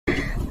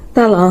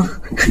大郎，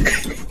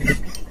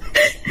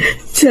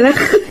起来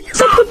喝。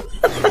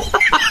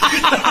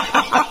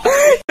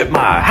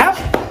My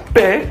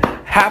happy,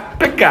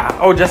 happy guy.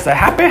 Oh, just a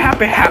happy,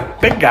 happy,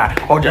 happy guy.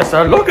 Oh, just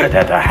a look at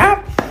that, a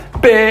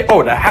happy,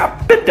 oh, the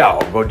happy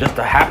dog. Oh, just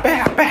a happy,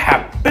 happy,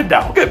 happy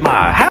dog. Get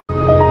my happy.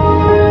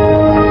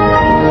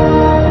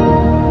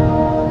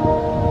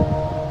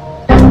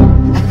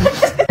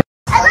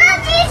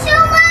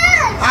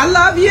 I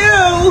love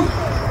you.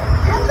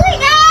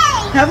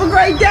 Have a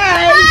great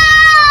day.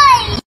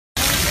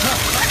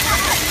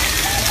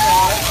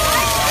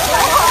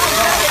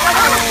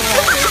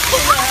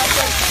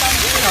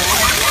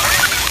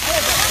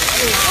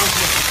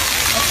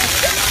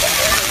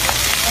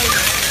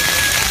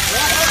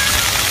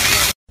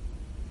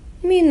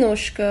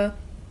 Minushka,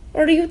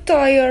 are you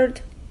tired?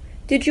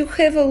 Did you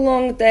have a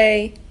long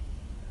day?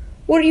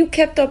 Were you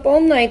kept up all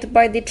night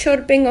by the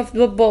chirping of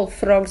the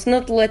bullfrogs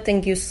not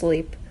letting you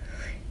sleep?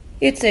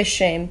 It's a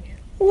shame.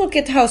 Look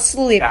at how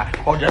sleep.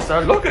 Oh, just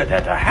a look at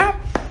that, a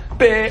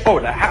happy, oh,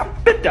 the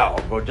happy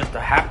dog. Oh, just a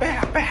happy,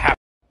 happy, happy.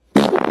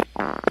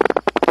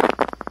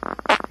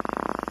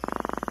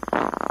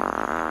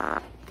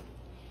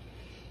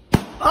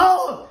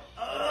 Oh!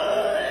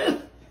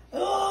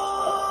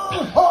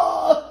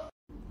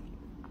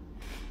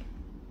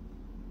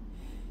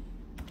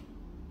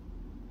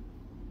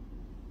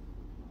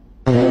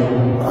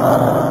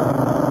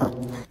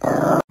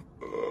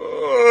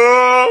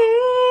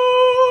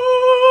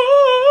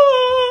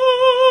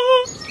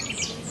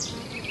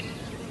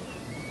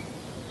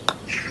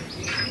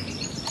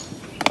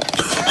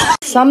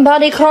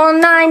 Somebody call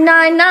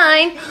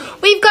 999.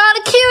 We've got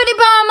a cutie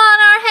bomb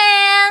on our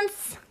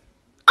hands.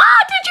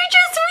 Ah, did you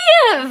just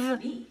live?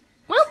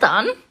 Well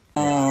done.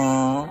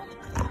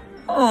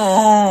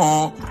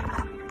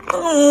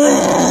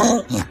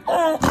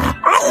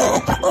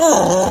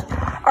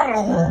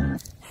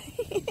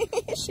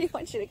 She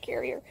wants you to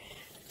carry her.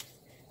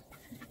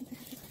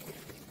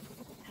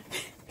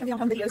 Can be on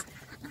home videos.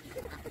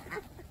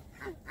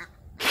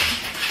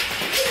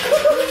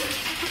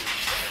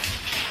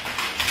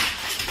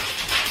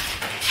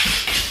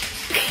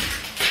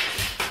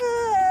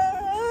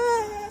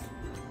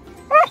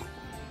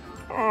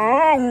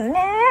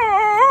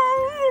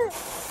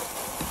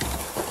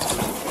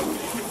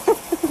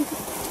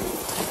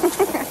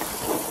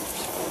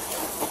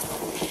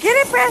 Get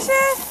it,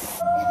 Precious?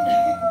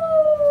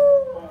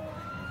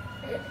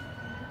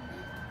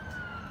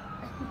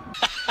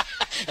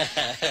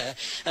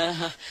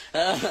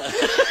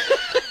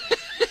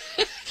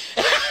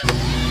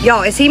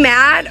 Yo, is he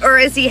mad or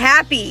is he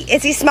happy?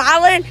 Is he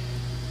smiling?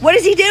 What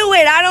is he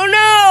doing? I don't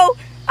know.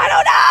 I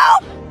don't know.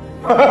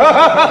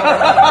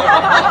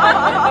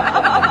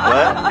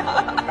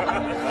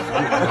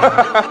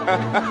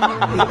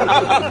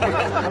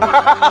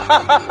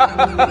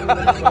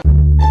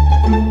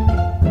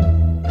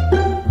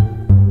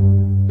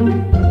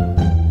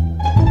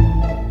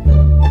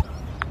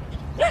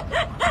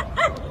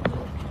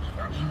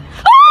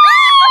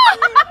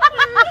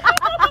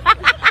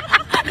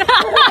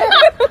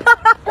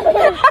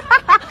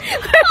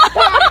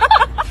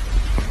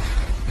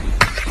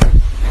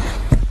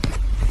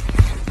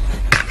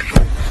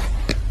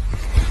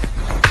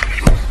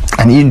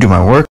 I need to do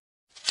my work.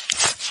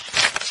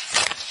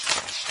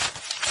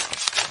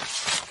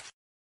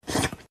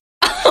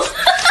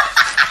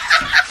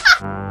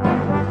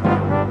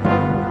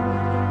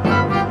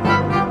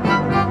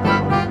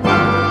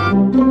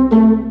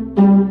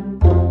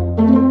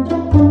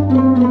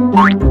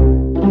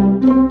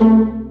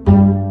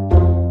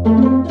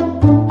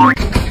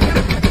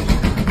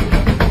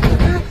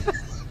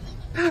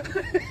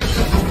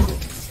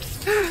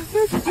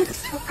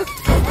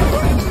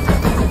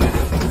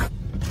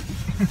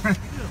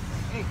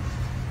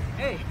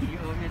 Hey, you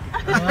owe me.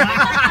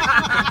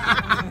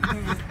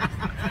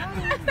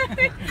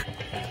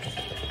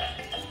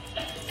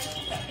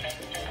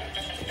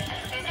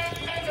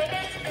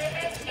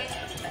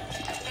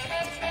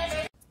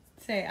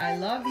 Say, I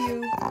love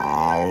you.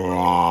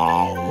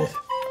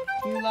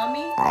 You love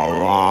me?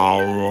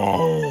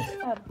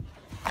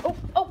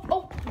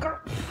 Oh, girl.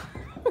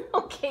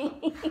 Okay,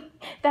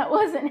 that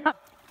wasn't how.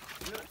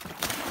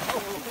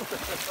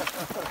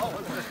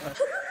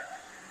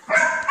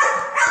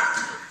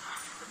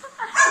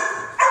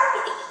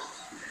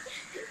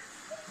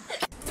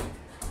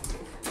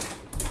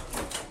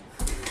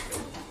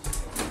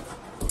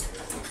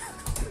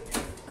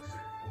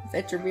 Is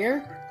that your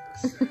beer?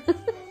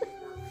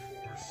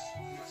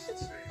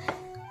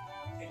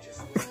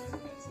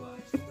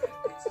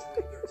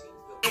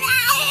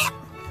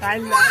 I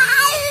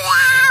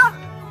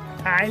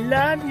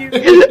love you.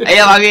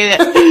 Ayan,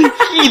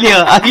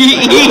 makikita.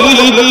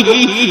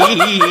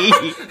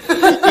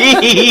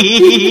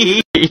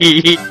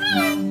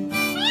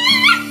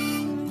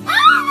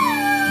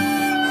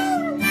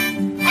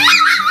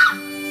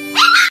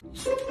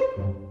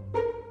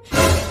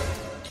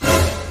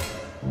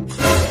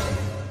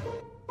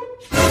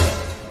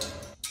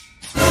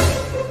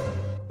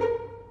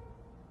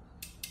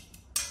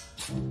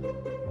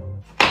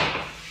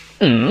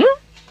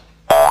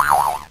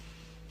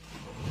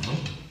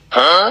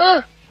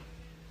 Huh?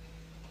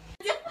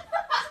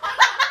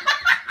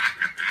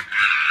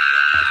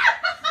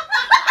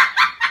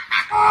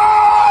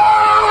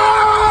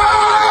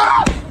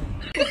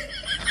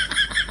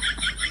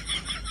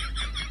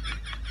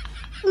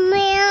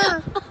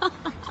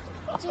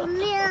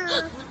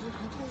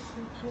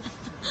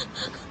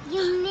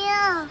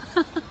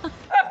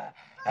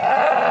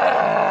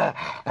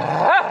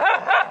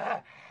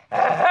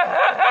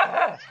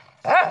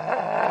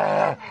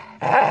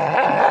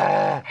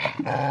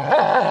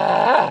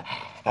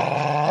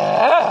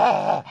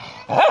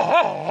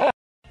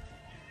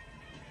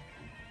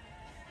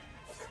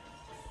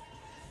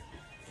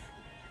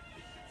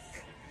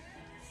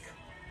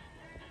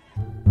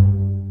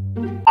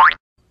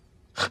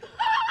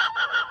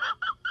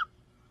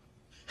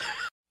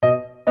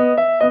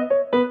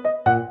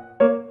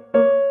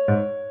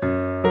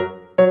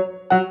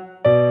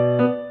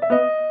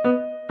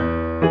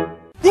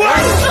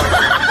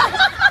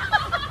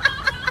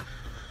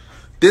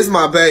 This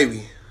my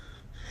baby,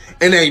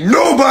 and ain't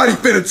nobody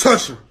finna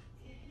touch him.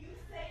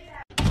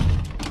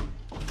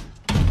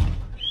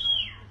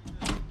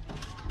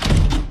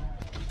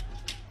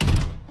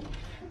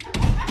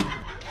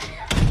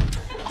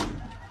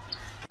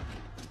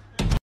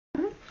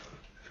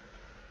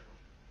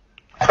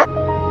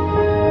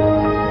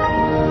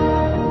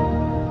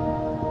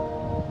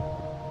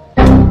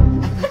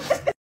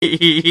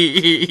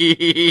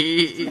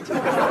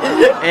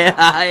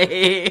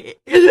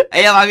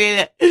 Ella va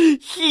bien.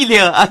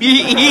 Gilio.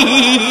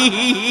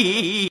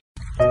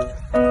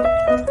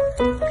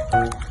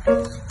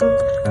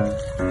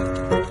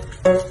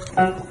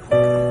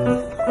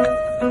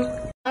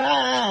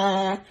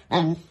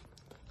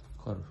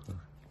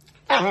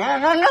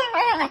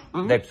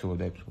 Depsu.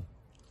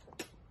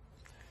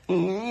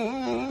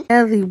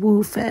 Belly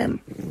woo fam.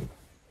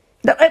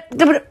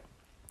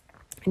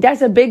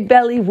 That's a big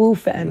belly woo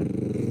fam.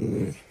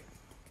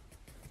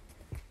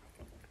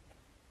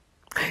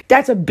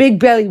 That's a big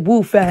belly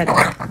woo fam.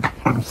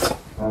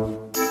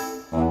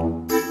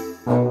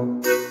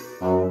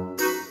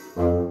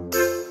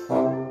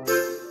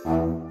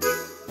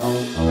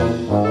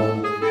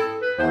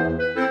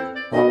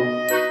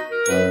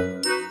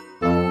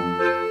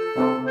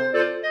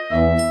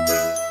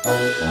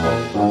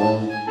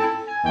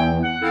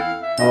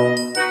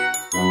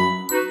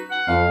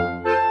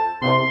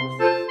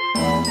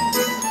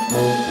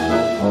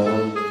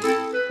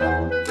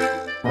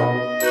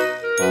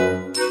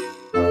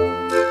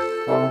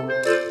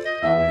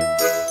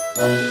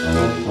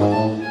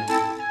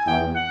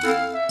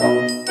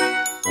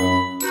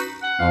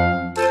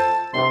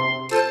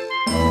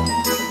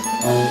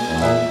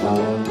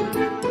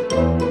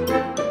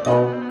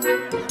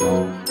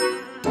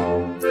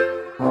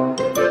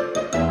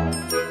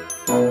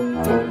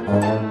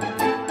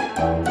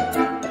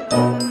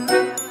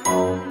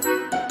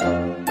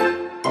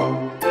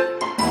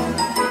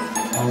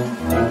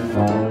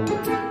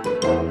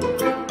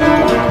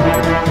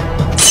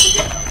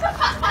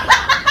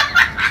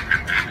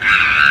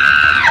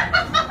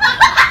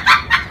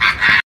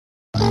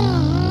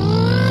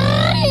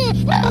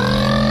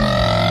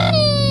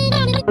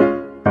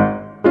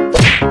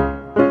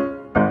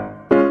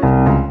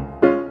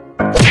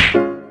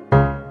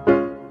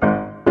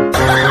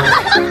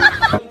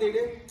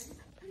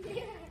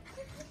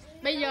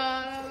 Bây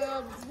giờ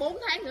 4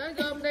 tháng nữa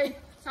gom đi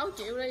 6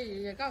 triệu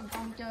đi, rồi có một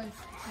con chơi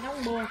nấu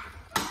bùa.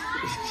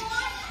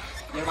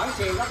 Giờ bán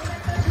tiền lắm.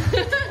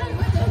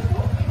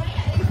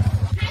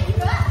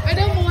 Mấy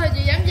đứa mua thì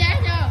chị giảm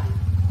giá cho,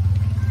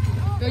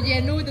 rồi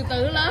về nuôi từ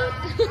từ lớn.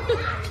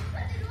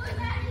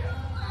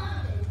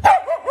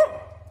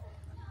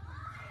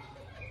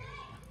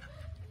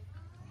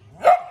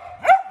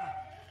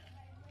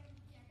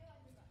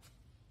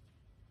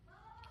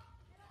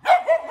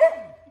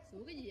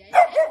 Sủa cái gì vậy?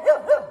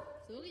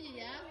 Sủa cái gì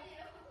vậy?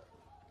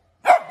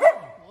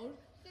 Ủa,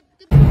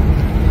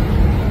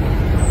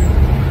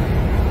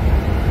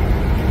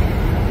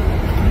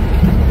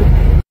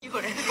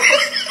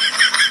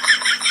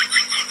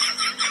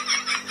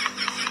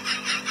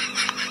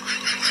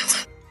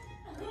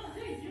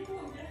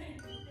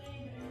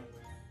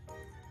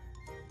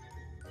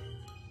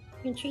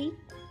 Treat.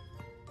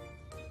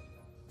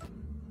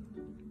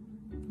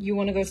 You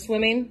want to go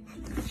swimming?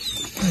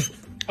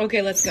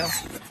 Okay, let's go.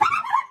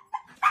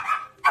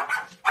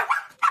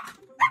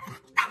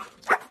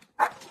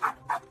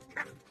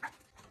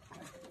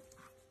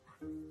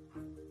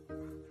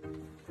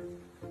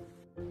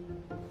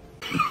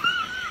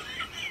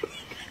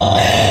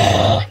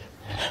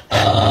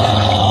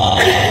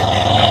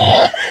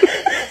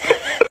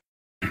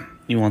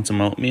 You want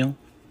some oatmeal?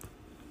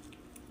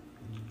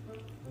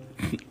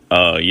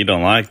 Oh, you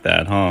don't like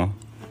that, huh?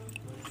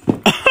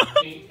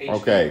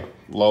 Okay,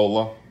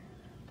 Lola.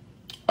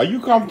 Are you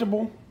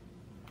comfortable?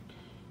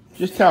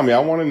 Just tell me, I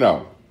want to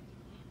know.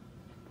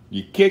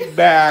 You kick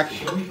back.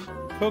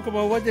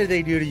 Kokomo, what did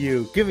they do to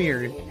you? Give me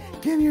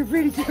your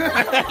pretty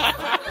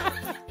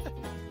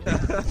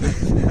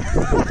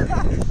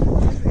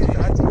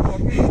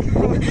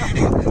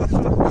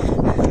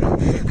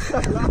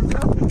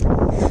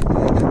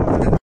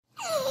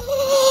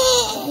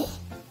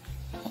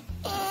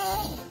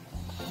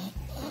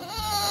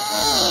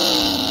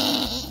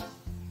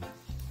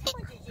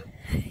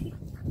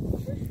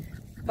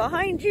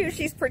behind you.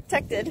 She's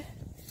protected.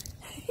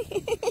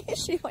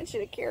 She wants you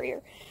to carry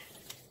her.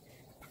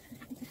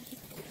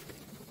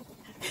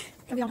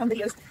 Can be on home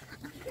videos.